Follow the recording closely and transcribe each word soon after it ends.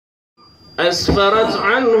أسفرت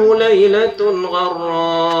عنه ليلة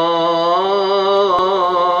غراء،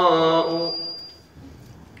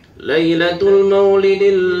 ليلة المولد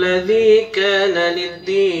الذي كان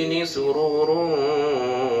للدين سرور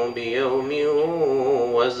بيوم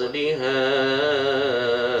وازدهاء،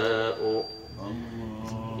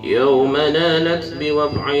 يوم نالت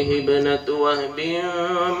بوضعه ابنة وهب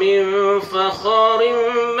من فخار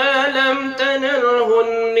ما لم تنله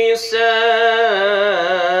النساء،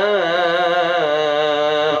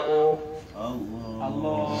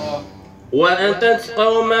 وأتت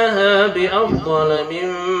قومها بأفضل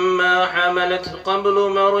مما حملت قبل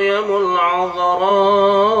مريم العذراء،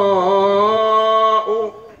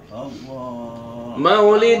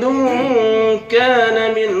 مولد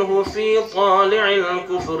كان منه في طالع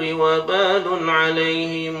الكفر وبال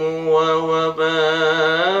عليهم ووباء،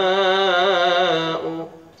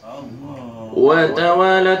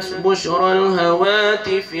 وتوالت بشرى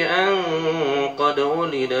الهواتف أن قد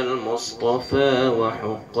ولد المصطفى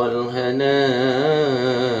وحق الهناء،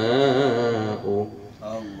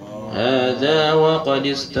 هذا وقد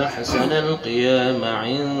استحسن القيام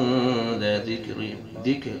عند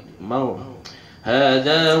ذكر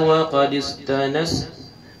هذا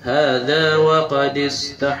وقد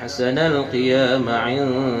استحسن القيام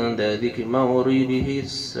عند ذكر مورده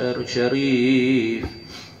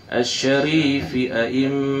الشريف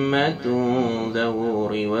أئمة ذو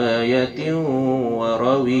رواية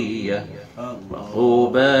وروية،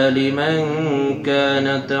 وطوبى لمن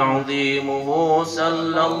كان تعظيمه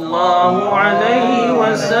صلى الله عليه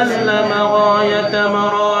وسلم غاية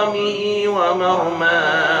مرامه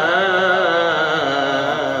ومرماه،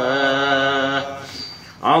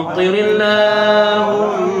 عطر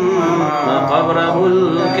اللهم قبره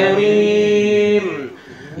الكريم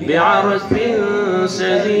بعرف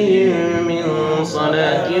سديد من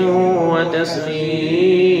صلاة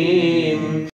وتسليم.